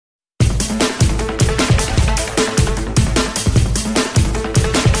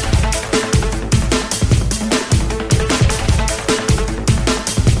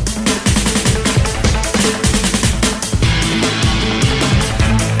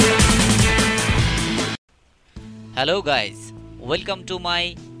Hello guys, welcome to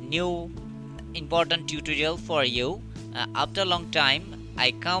my new important tutorial for you. After a long time, I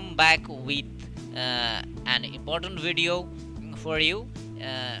come back with an important video for you.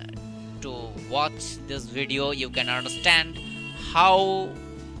 Uh, to watch this video, you can understand how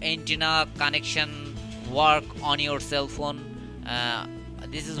antenna connection work on your cell phone.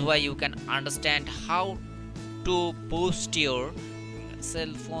 This is why you can understand how to boost your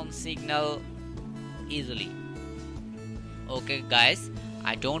cell phone signal easily. Okay guys,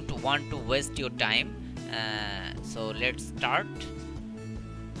 I don't want to waste your time, so let's start.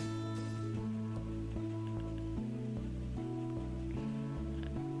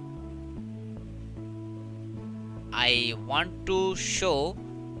 I want to show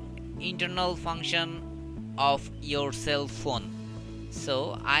internal function of your cell phone,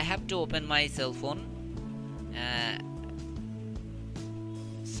 so I have to open my cell phone.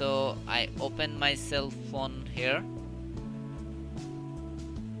 So I open my cell phone here.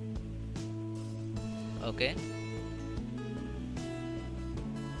 Okay,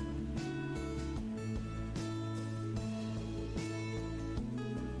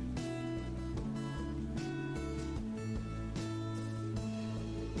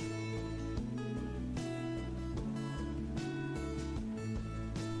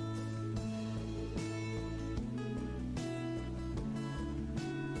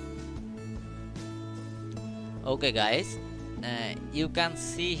 okay guys, you can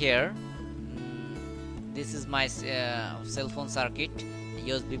see here, this is my cell phone circuit: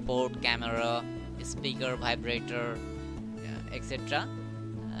 USB port, camera, speaker, vibrator, etc.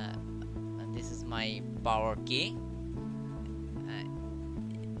 This is my power key.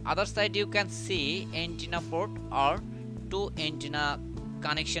 Other side you can see antenna port or two antenna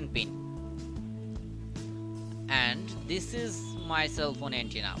connection pin, and this is my cell phone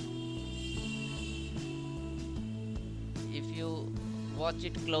antenna. If you watch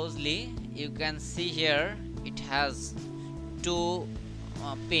it closely, you can see here it has two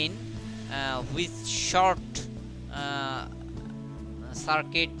pin with short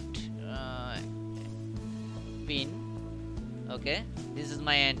circuit pin. Okay, this is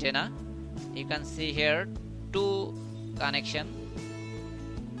my antenna. You can see here two connection.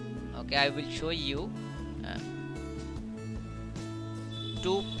 Okay, I will show you.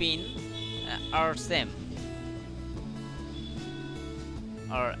 Two pin are same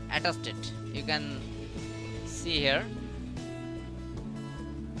or attached, you can see here,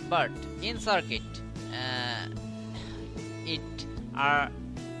 but in circuit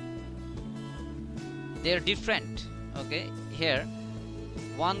they're different. Okay, here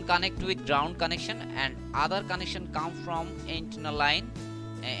one connect with ground connection and other connection come from antenna line,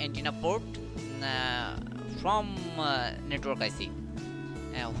 antenna port from network IC.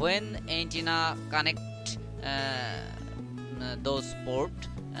 When antenna connect those port,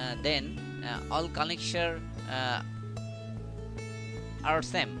 then all connection are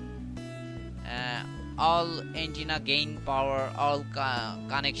same. All antenna gain power, all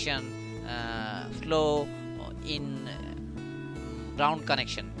connection flow in ground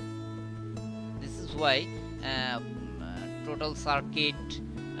connection. This is why total circuit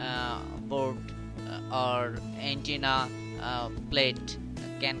board or antenna plate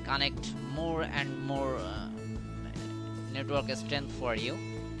can connect more and more network strength for you.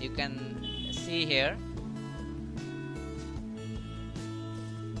 You can see here.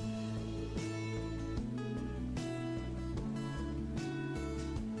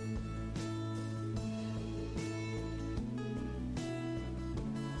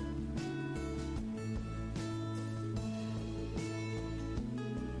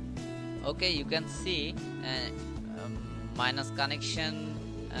 Okay, you can see minus connection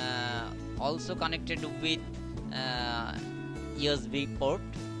also connected with USB port.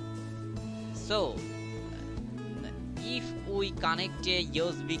 So if we connect a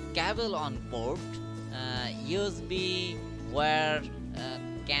USB cable on port, USB wire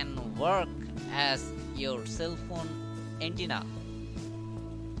can work as your cell phone antenna.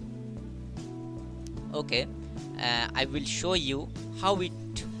 Okay, I will show you how it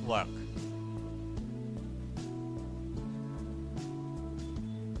works.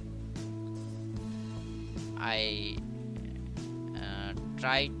 I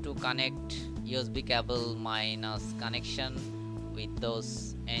try to connect USB cable minus connection with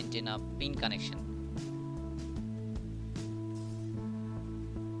those antenna pin connection.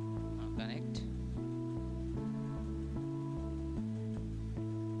 Connect.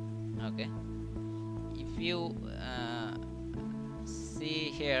 Okay, if you see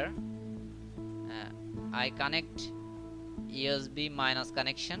here, I connect USB minus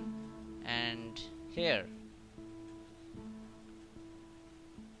connection, and here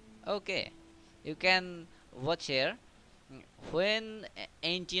Okay, you can watch here. When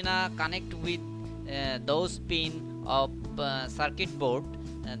antenna connect with those pin of circuit board,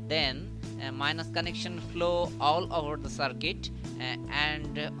 then minus connection flow all over the circuit,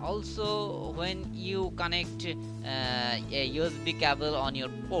 and also when you connect a USB cable on your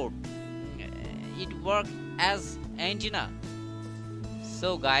port, it works as antenna.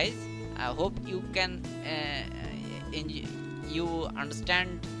 So guys, I hope you can you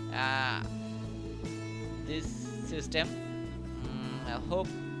understand this system. I hope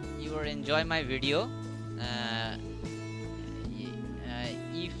you will enjoy my video.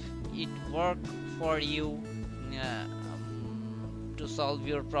 If it work for you to solve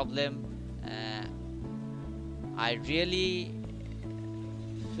your problem, I really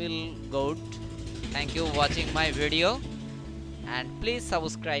feel good. Thank you for watching my video, and please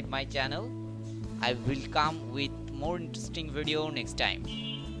subscribe my channel. I will come with more interesting video next time.